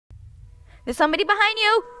There's somebody behind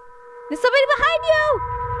you! There's somebody behind you!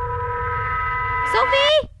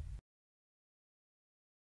 Sophie!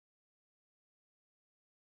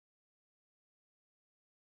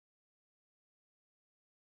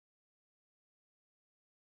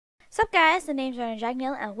 Sup guys, the name's Ryan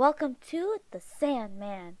Jagnil and welcome to the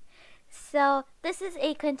Sandman. So this is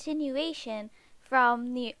a continuation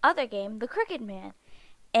from the other game, the Crooked Man.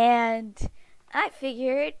 And I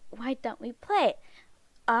figured, why don't we play it?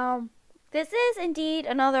 This is indeed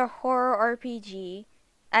another horror RPG.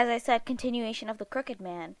 As I said, continuation of the Crooked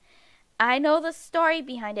Man. I know the story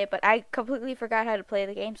behind it, but I completely forgot how to play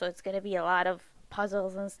the game, so it's going to be a lot of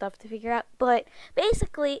puzzles and stuff to figure out. But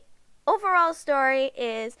basically, overall story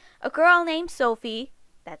is a girl named Sophie.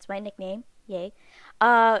 That's my nickname. Yay.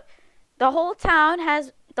 The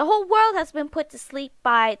whole world has been put to sleep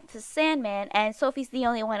by the Sandman, and Sophie's the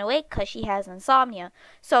only one awake because she has insomnia.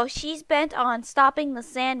 So she's bent on stopping the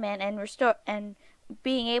Sandman and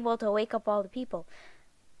being able to wake up all the people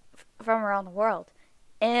from around the world.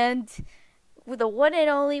 And with the one and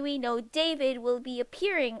only we know, David will be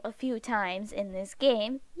appearing a few times in this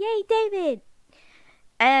game. Yay, David!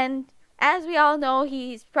 And as we all know,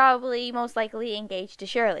 he's probably most likely engaged to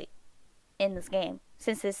Shirley in this game,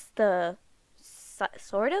 since it's the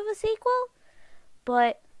sort of a sequel.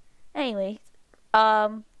 But anyway,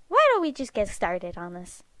 why don't we just get started on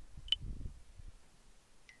this?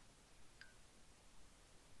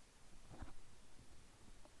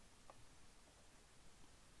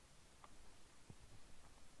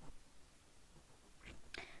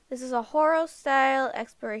 This is a horror-style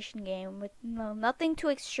exploration game with nothing too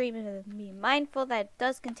extreme, and be mindful that it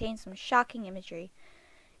does contain some shocking imagery.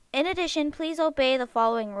 In addition, please obey the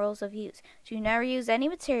following rules of use. Do not reuse any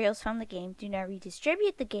materials from the game. Do not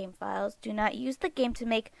redistribute the game files. Do not use the game to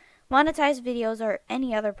make monetized videos or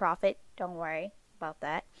any other profit. Don't worry about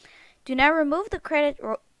that. Do not remove the credit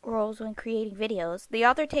rolls when creating videos. The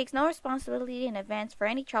author takes no responsibility in advance for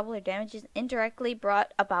any trouble or damages indirectly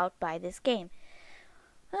brought about by this game.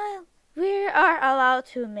 Well, we are allowed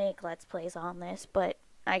to make Let's Plays on this, but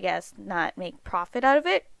I guess not make profit out of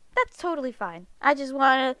it. That's totally fine. I just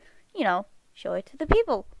want to, show it to the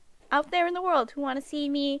people out there in the world who want to see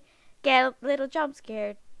me get a little jump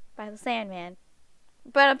scared by the Sandman.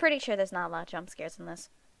 But I'm pretty sure there's not a lot of jump scares in this.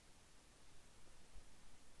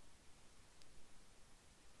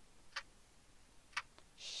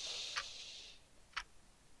 Shh.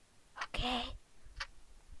 Okay.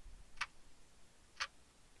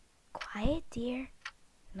 Quiet, dear.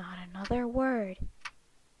 Not another word.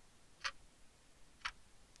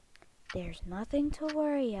 There's nothing to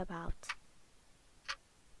worry about.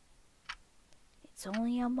 It's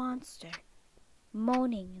only a monster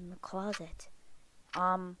moaning in the closet.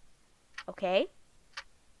 Okay?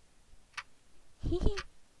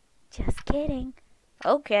 Just kidding.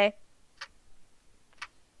 Okay.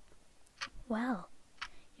 Well,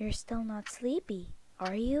 you're still not sleepy,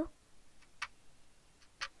 are you?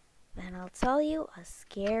 Then I'll tell you a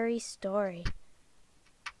scary story.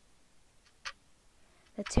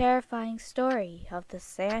 The terrifying story of the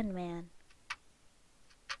Sandman.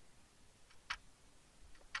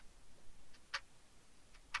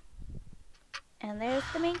 And there's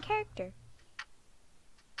the main character.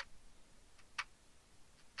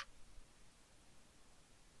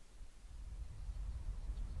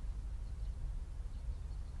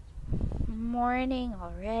 Morning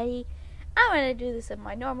already. I'm gonna do this in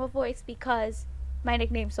my normal voice because my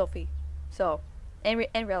nickname's Sophie. So, in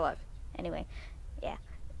real life. Anyway, yeah.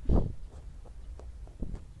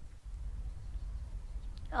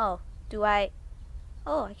 Oh,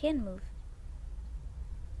 I can move.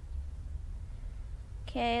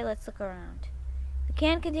 Okay, let's look around. The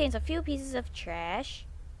can contains a few pieces of trash.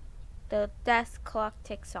 The desk clock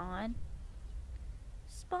ticks on.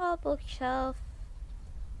 Small bookshelf.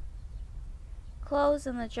 Clothes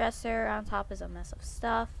in the dresser. On top is a mess of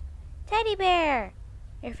stuff. Teddy bear!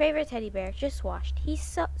 Your favorite teddy bear, just washed.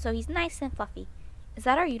 He's nice and fluffy. Is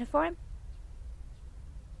that our uniform?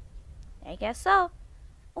 I guess so.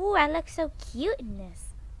 Ooh, I look so cute in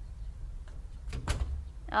this.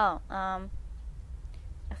 Oh, a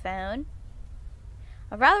phone.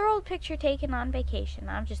 A rather old picture taken on vacation.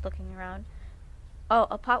 I'm just looking around. Oh,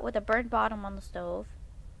 a pot with a burnt bottom on the stove.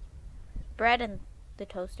 Bread in the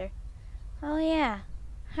toaster. Oh yeah,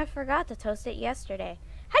 I forgot to toast it yesterday.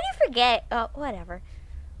 How do you forget? Oh, whatever.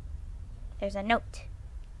 There's a note.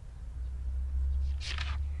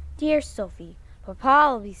 Dear Sophie,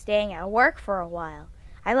 Papa will be staying at work for a while.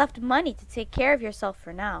 I left money to take care of yourself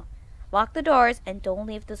for now. Lock the doors and don't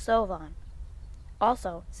leave the stove on.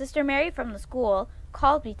 Also, Sister Mary from the school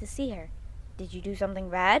called me to see her. Did you do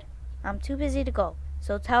something bad? I'm too busy to go,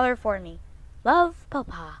 so tell her for me. Love,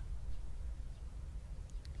 Papa.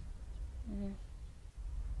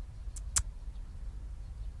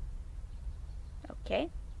 Okay.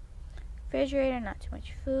 Refrigerator, not too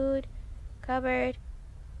much food. Cupboard,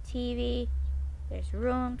 TV. There's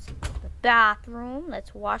rooms. The bathroom.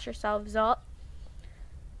 Let's wash ourselves up.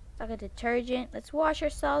 Like a detergent. Let's wash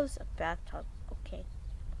ourselves. A bathtub. Okay.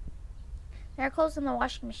 There are clothes in the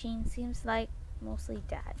washing machine. Seems like mostly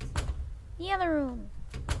Dad's. The other room.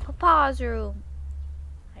 Papa's room.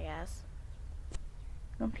 I guess.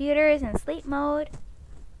 Computer is in sleep mode.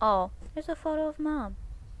 Oh, there's a photo of Mom.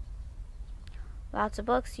 Lots of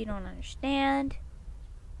books you don't understand.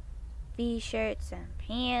 V-shirts and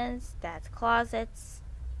pants. Dad's closets.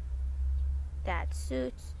 Dad's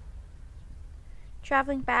suits.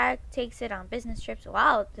 Traveling bag, takes it on business trips.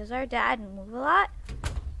 Wow, does our dad move a lot?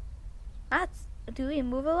 Do we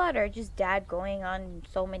move a lot, or just Dad going on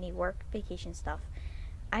so many work vacation stuff?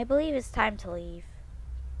 I believe it's time to leave.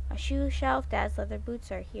 A shoe shelf, Dad's leather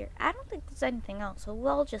boots are here. I don't think there's anything else, so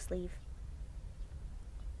we'll just leave.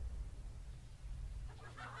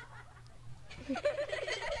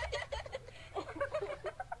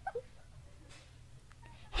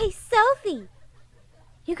 Hey, Sophie!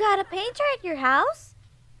 You got a painter at your house?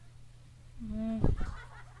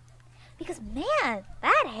 Because, man,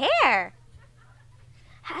 that hair!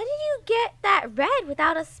 How did you get that red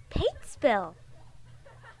without a paint spill?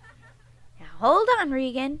 Now, hold on,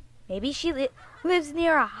 Regan. Maybe she lives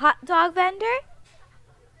near a hot dog vendor?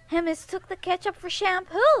 And mistook the ketchup for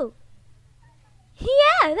shampoo.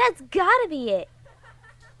 Yeah, that's gotta be it.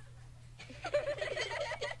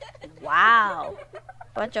 Wow.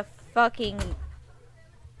 Bunch of fucking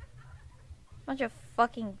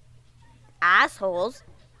assholes.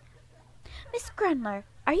 Miss Grundler,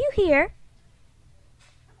 are you here?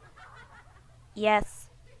 Yes.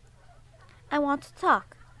 I want to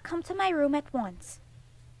talk. Come to my room at once.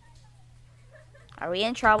 Are we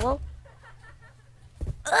in trouble?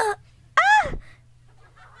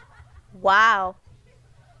 Wow.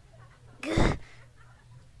 What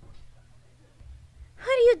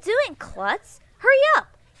are you doing, Klutz? Hurry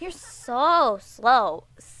up. You're so slow.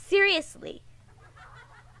 Seriously.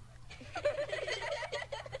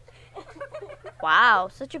 Wow,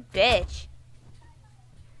 such a bitch.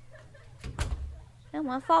 No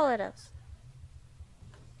one followed us.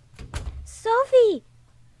 Sophie!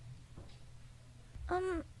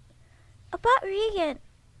 About Regan.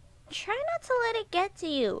 Try not to let it get to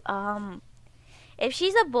you. If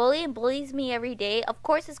she's a bully and bullies me every day, of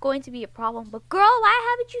course it's going to be a problem. But girl, why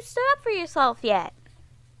haven't you stood up for yourself yet?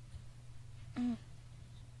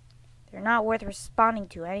 They're not worth responding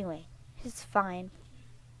to anyway. It's fine.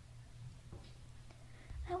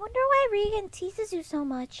 I wonder why Regan teases you so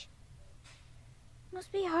much.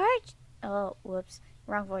 Must be hard. Oh, whoops.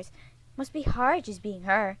 Wrong voice. Must be hard just being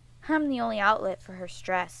her. I'm the only outlet for her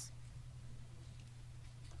stress.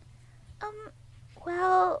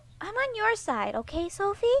 Well, I'm on your side, okay,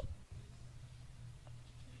 Sophie?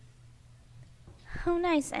 How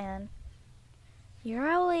nice, Anne. You're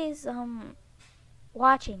always,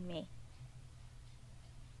 watching me.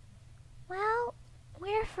 Well,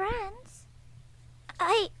 we're friends.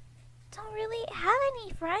 I don't really have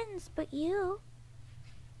any friends but you.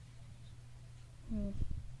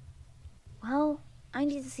 Well, I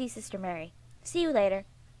need to see Sister Mary. See you later.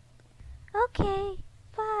 Okay,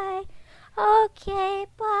 bye. Okay,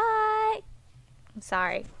 bye. I'm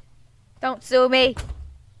sorry. Don't sue me.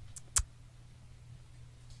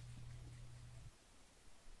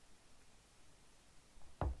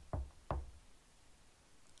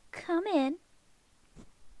 Come in.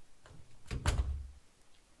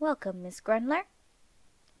 Welcome, Miss Grundler.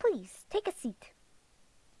 Please, take a seat.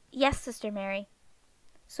 Yes, Sister Mary.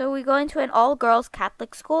 So are we going to an all-girls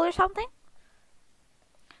Catholic school or something?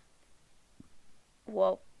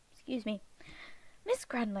 Whoa, excuse me. Miss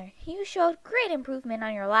Grundler, you showed great improvement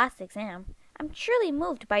on your last exam. I'm truly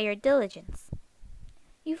moved by your diligence.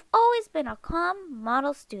 You've always been a calm,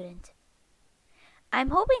 model student.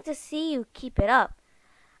 I'm hoping to see you keep it up.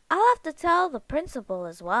 I'll have to tell the principal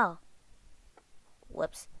as well.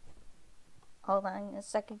 Whoops. Hold on a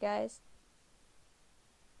second, guys.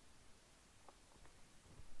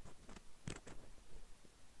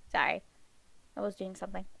 Sorry, I was doing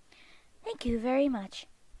something. Thank you very much.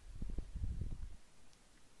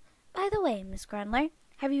 By the way, Miss Grundler,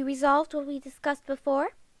 have you resolved what we discussed before?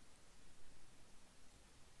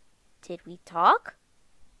 Did we talk?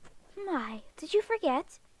 My, did you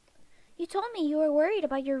forget? You told me you were worried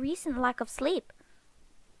about your recent lack of sleep.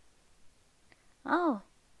 Oh,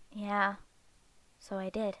 yeah, so I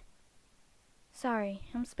did. Sorry,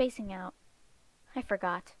 I'm spacing out. I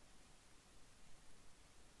forgot.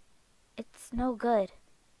 It's no good.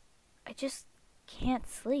 I just can't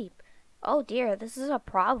sleep. Oh dear, this is a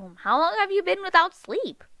problem. How long have you been without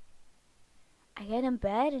sleep? I get in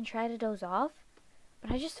bed and try to doze off, but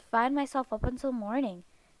I just find myself up until morning.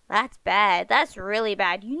 That's bad. That's really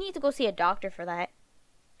bad. You need to go see a doctor for that.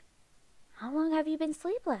 How long have you been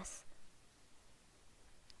sleepless?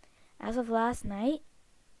 As of last night,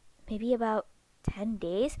 maybe about 10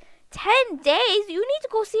 days. 10 days? You need to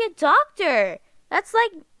go see a doctor. That's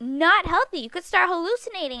like not healthy. You could start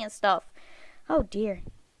hallucinating and stuff. Oh dear.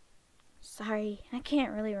 Sorry, I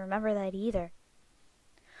can't really remember that either.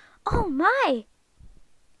 Oh my!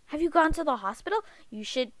 Have you gone to the hospital? You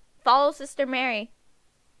should follow Sister Mary.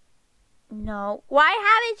 No. Why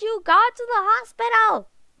haven't you gone to the hospital?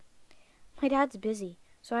 My dad's busy,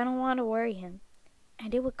 so I don't want to worry him.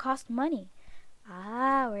 And it would cost money.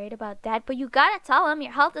 Ah, worried about that. But you gotta tell him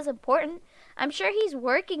your health is important. I'm sure he's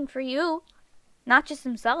working for you, not just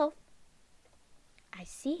himself. I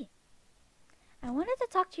see. I wanted to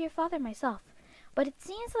talk to your father myself, but it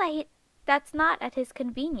seems like that's not at his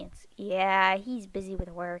convenience. Yeah, he's busy with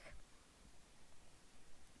work.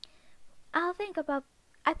 I think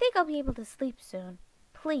I'll be able to sleep soon.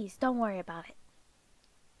 Please, don't worry about it.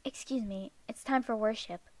 Excuse me, it's time for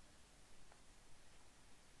worship.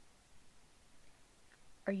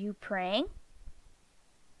 Are you praying?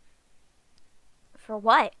 For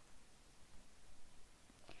what?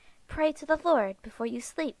 Pray to the Lord before you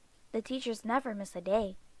sleep. The teachers never miss a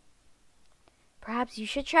day. Perhaps you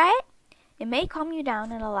should try it? It may calm you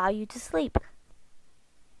down and allow you to sleep.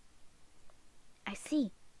 I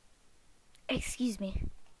see. Excuse me.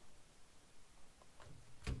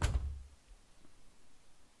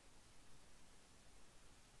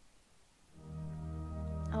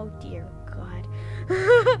 Oh dear God.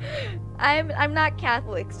 I'm not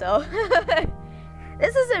Catholic, so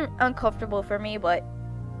this isn't uncomfortable for me, but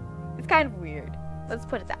it's kind of weird. Let's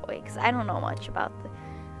put it that way, because I don't know much about the...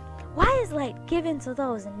 Why is light given to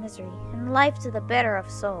those in misery, and life to the bitter of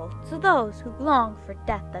soul, to those who long for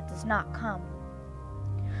death that does not come?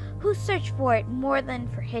 Who search for it more than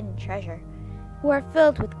for hidden treasure, who are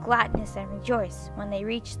filled with gladness and rejoice when they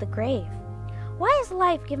reach the grave? Why is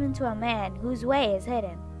life given to a man whose way is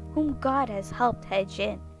hidden, whom God has helped hedge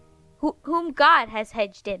in? Whom God has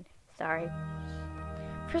hedged in,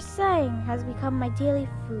 For sighing has become my daily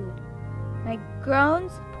food. My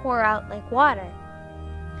groans pour out like water.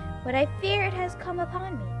 What I feared has come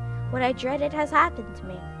upon me. What I dreaded has happened to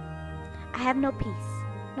me. I have no peace,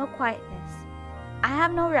 no quietness. I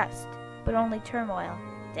have no rest, but only turmoil.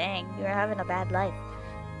 Dang, you're having a bad life.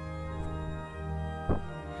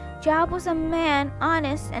 Job was a man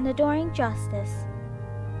honest and adoring justice.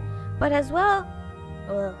 But as we all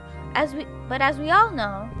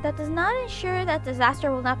know, that does not ensure that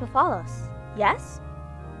disaster will not befall us. Yes?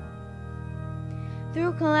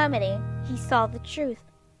 Through calamity, he saw the truth.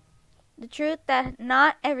 The truth that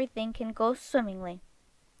not everything can go swimmingly,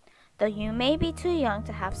 though you may be too young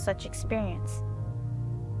to have such experience.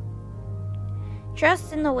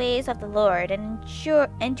 Trust in the ways of the Lord and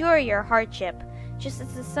endure your hardship, just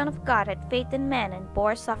as the Son of God had faith in men and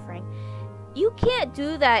bore suffering. You can't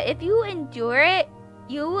do that. If you endure it,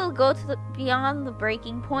 you will go to beyond the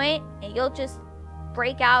breaking point, and you'll just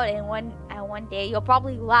break out, and one day you'll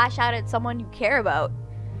probably lash out at someone you care about.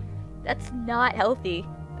 That's not healthy.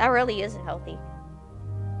 That really isn't healthy.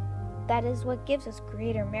 That is what gives us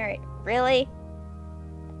greater merit. Really?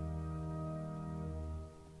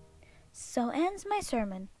 So ends my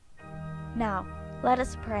sermon. Now, let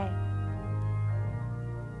us pray.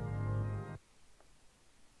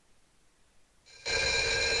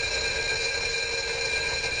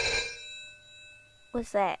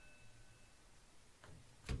 What's that?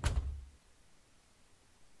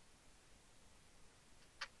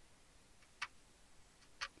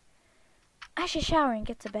 I should shower and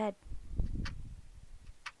get to bed.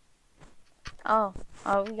 Oh,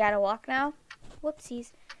 we gotta walk now?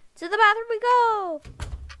 Whoopsies. To the bathroom we go!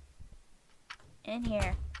 In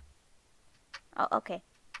here. Oh, okay.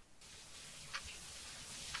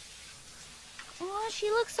 Oh, she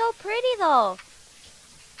looks so pretty though.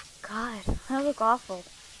 God, I look awful.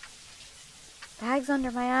 Bags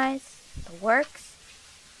under my eyes, the works.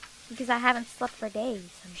 Because I haven't slept for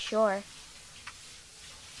days, I'm sure.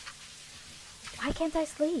 Why can't I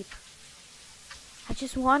sleep? I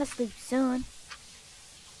just want to sleep soon.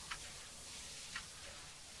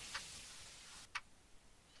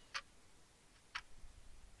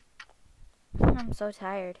 I'm so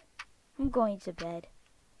tired. I'm going to bed.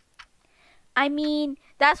 I mean,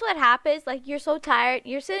 that's what happens. Like, you're so tired.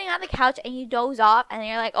 You're sitting on the couch and you doze off. And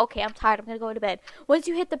you're like, okay, I'm tired. I'm going to go to bed. Once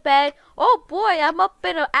you hit the bed, oh, boy, I'm up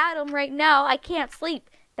in an atom right now. I can't sleep.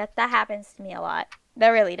 That happens to me a lot. That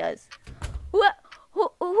really does.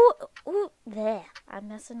 There. I'm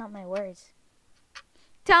messing up my words.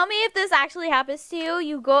 Tell me if this actually happens to you.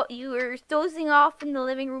 You're dozing off in the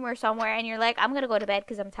living room or somewhere, and you're like, I'm going to go to bed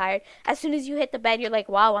because I'm tired. As soon as you hit the bed, you're like,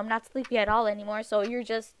 wow, I'm not sleepy at all anymore. So you're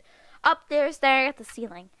just up there staring at the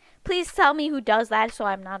ceiling. Please tell me who does that so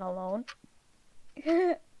I'm not alone.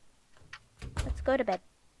 Let's go to bed.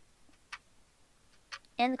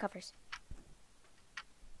 And the covers.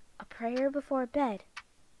 A prayer before bed.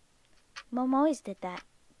 Mom always did that,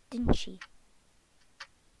 didn't she?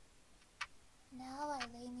 Now I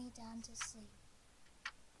lay me down to sleep.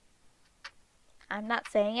 I'm not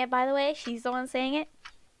saying it, by the way. She's the one saying it.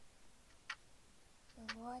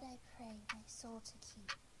 The Lord I pray my soul to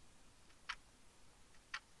keep.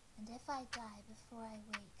 And if I die before I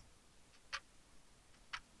wake,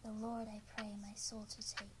 the Lord I pray my soul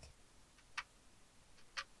to take.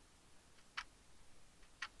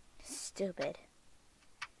 Stupid.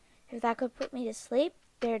 If that could put me to sleep,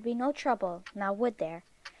 there'd be no trouble, now would there?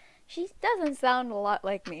 She doesn't sound a lot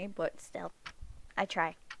like me, but still, I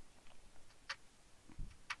try.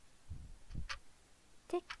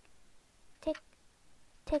 Tick, tick,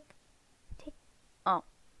 tick, tick. Oh,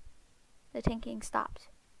 the ticking stopped.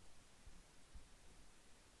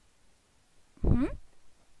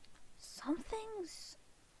 Something's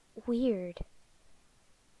weird.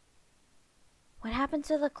 What happened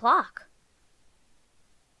to the clock?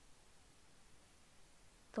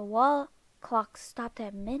 The wall clock stopped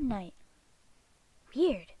at midnight.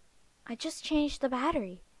 Weird. I just changed the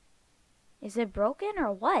battery. Is it broken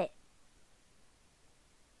or what?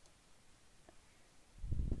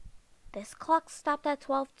 This clock stopped at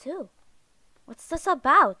 12 too. What's this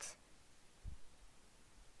about?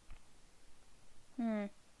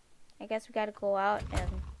 I guess we gotta go out and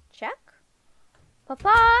check.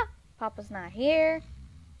 Papa! Papa's not here.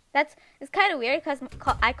 It's kind of weird because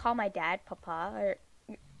I call my dad Papa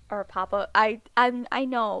or Papa. I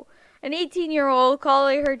know an 18-year-old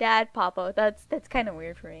calling her dad Papa. That's kind of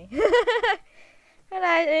weird for me. And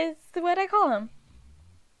it's what I call him.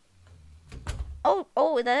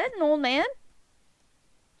 Oh, is that an old man?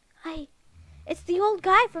 Hi, it's the old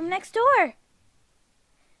guy from next door.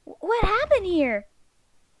 What happened here?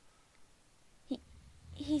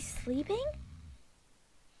 He's sleeping?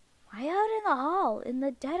 Why out in the hall in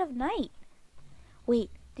the dead of night?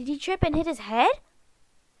 Wait, did he trip and hit his head?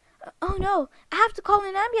 Oh no, I have to call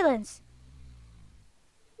an ambulance.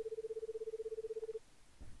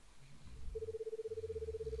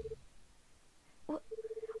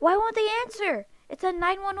 Why won't they answer? It's a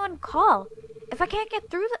 911 call. If I can't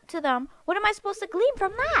get through to them, what am I supposed to glean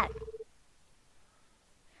from that?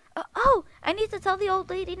 Oh, I need to tell the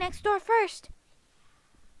old lady next door first.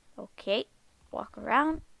 Okay, walk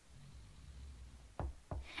around.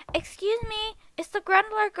 Excuse me, it's the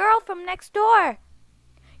Grundler girl from next door.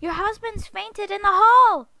 Your husband's fainted in the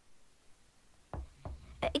hall.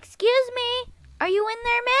 Excuse me, are you in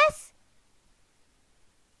there, miss?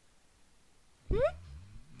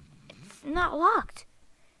 It's not locked.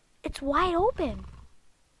 It's wide open.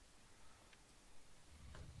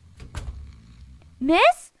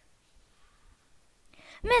 Miss?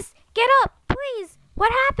 Miss, get up, please.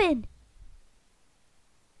 What happened?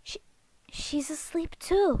 She's asleep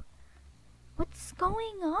too. What's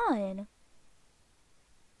going on?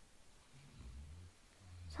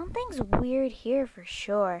 Something's weird here for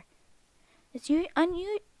sure. It's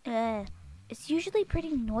usually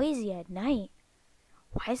pretty noisy at night.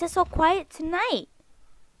 Why is it so quiet tonight?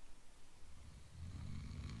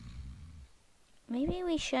 Maybe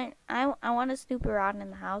we shouldn't. I want to snoop around in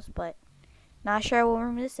the house, but not sure what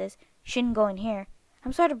room this is. Shouldn't go in here.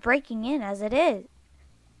 I'm sort of breaking in as it is.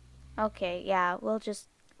 Okay, yeah, we'll just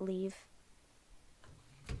leave.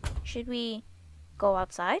 Should we go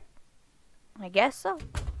outside? I guess so.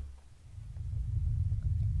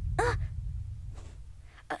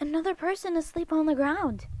 Another person asleep on the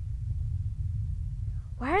ground.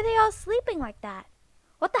 Why are they all sleeping like that?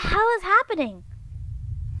 What the hell is happening?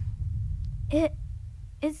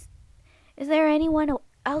 Is there anyone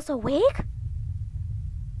else awake?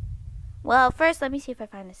 Well, first let me see if I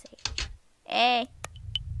find a safe. Hey.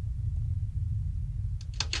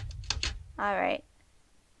 Alright.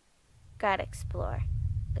 Gotta explore.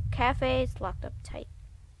 The cafe is locked up tight.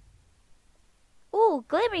 Ooh,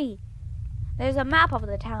 Glimmy! There's a map of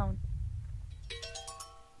the town.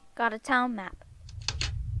 Got a town map.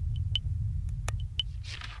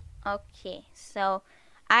 Okay, so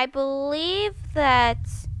I believe that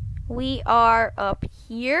we are up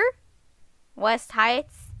here. West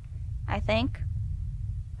Heights, I think.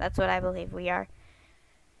 That's what I believe we are.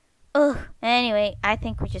 Ugh. Anyway, I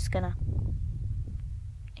think we're just gonna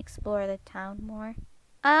explore the town more.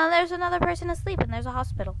 There's another person asleep and there's a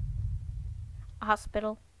hospital. A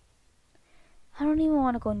hospital. I don't even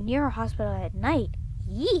want to go near a hospital at night.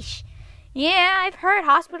 Yeesh. Yeah, I've heard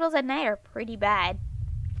hospitals at night are pretty bad.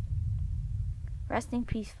 Resting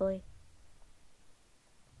peacefully.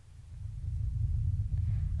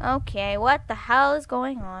 Okay, what the hell is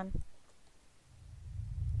going on?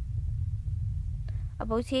 A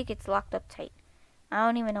boutique, it's locked up tight. I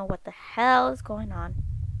don't even know what the hell is going on.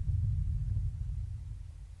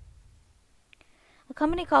 A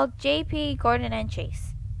company called JP, Gordon and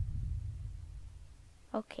Chase.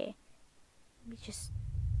 Okay. Let me just...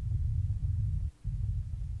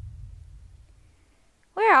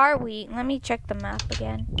 Where are we? Let me check the map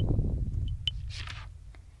again.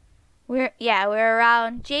 We're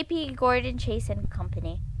around JP, Gordon, Chase and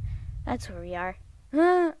Company. That's where we are.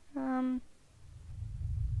 What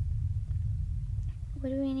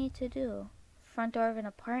do we need to do? Front door of an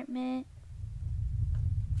apartment.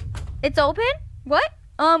 It's open? What?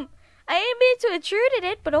 I didn't mean to intrude in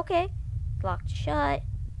it, but okay. Locked shut.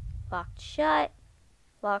 Locked shut.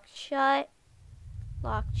 Locked shut.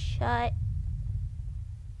 Locked shut.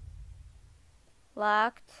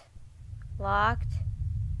 Locked. Locked.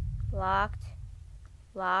 Locked.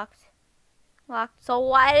 Locked. Locked. So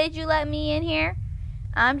why did you let me in here?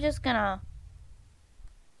 I'm just gonna,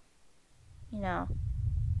 I'm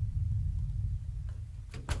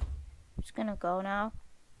just gonna go now.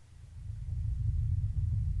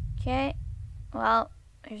 Okay. Well,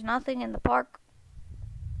 there's nothing in the park.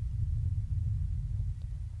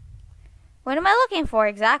 What am I looking for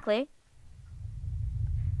exactly?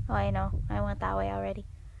 Oh, I know. I went that way already.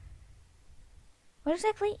 What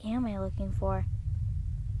exactly am I looking for?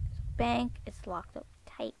 There's a bank. It's locked up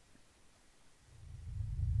tight.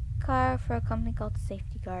 Car for a company called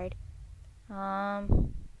Safety Guard.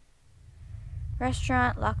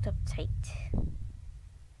 Restaurant locked up tight.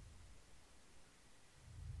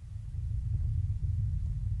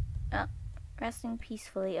 Oh, resting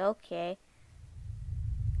peacefully. Okay.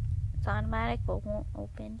 It's automatic but won't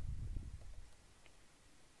open.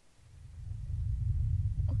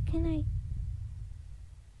 What can I...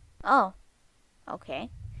 Oh. Okay.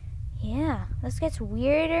 Yeah, this gets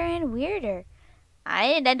weirder and weirder. I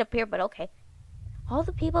didn't end up here, but okay. All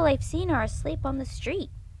the people I've seen are asleep on the street.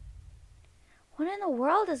 What in the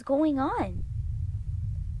world is going on?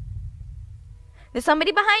 There's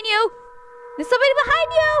somebody behind you! There's somebody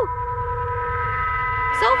behind you!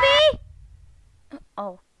 Sophie!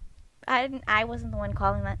 Oh. I wasn't the one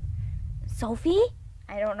calling that. Sophie?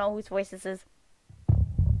 I don't know whose voice this is.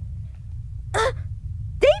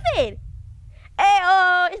 David! Hey,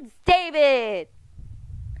 oh, it's David!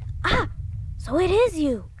 Ah, so it is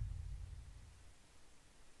you.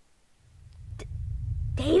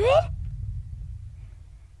 David?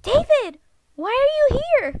 David, why are you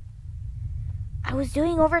here? I was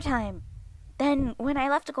doing overtime. Then when I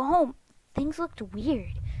left to go home, things looked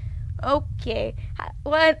weird. Okay,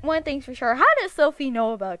 one thing's for sure. How does Sophie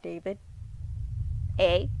know about David?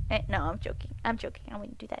 No, I'm joking. I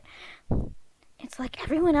wouldn't do that. It's like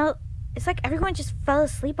everyone just fell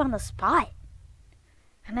asleep on the spot.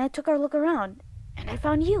 And I took a look around, and I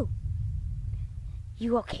found you.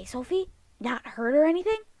 You okay, Sophie? Not hurt or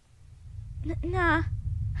anything? Nah,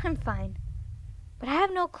 I'm fine. But I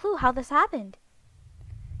have no clue how this happened.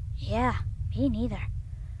 Yeah, me neither.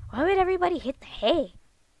 Why would everybody hit the hay?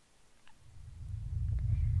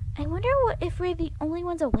 I wonder if we're the only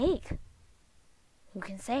ones awake. Who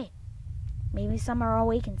can say? Maybe some are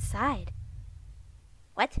awake inside.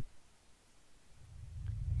 What?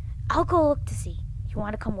 I'll go look to see. You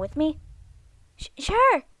want to come with me?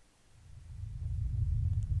 Sure.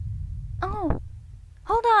 Oh,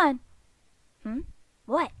 hold on.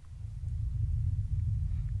 What?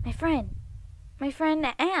 My friend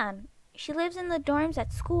Anne. She lives in the dorms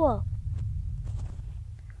at school.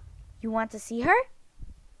 You want to see her?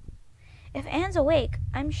 If Anne's awake,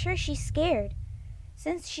 I'm sure she's scared,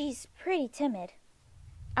 since she's pretty timid.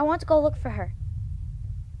 I want to go look for her.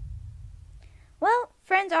 Well,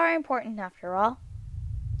 friends are important after all.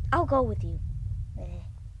 I'll go with you.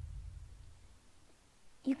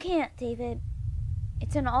 You can't, David.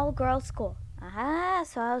 It's an all-girls school. Ah,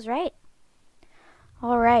 so I was right.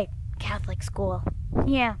 All right, Catholic school.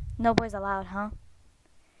 Yeah, no boys allowed, huh?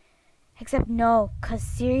 Except no, 'cause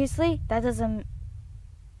seriously, that doesn't...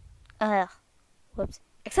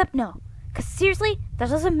 Except no, 'cause seriously, that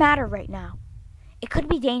doesn't matter right now. It could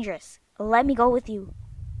be dangerous. Let me go with you.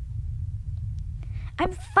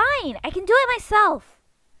 I'm fine. I can do it myself.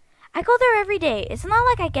 I go there every day. It's not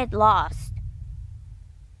like I get lost.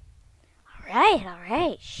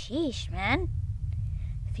 Alright. Sheesh, man.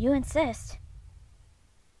 If you insist.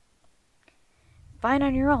 Fine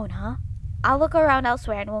on your own, huh? I'll look around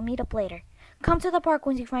elsewhere and we'll meet up later. Come to the park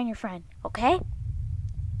once you find your friend, okay?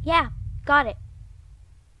 Yeah, got it.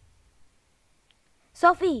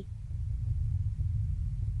 Sophie!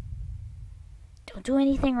 Don't do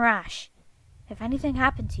anything rash. If anything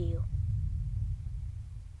happened to you.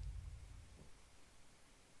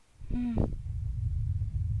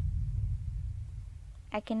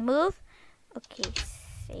 I can move. Okay,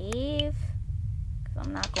 save. Because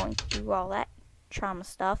I'm not going to do all that trauma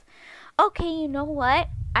stuff. Okay, you know what?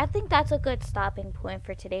 I think that's a good stopping point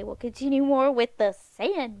for today. We'll continue more with the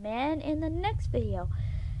Sandman in the next video.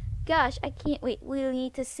 Gosh, I can't wait. We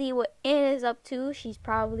need to see what Anne is up to. She's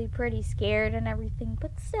probably pretty scared and everything.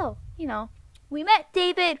 But still, you know, we met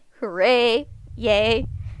David. Hooray. Yay.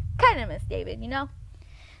 Kind of miss David, you know.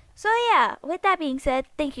 So yeah, with that being said,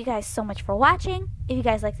 thank you guys so much for watching. If you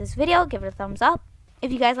guys like this video, give it a thumbs up.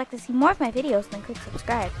 If you guys like to see more of my videos, then click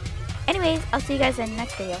subscribe. Anyways, I'll see you guys in the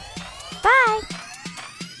next video. Bye!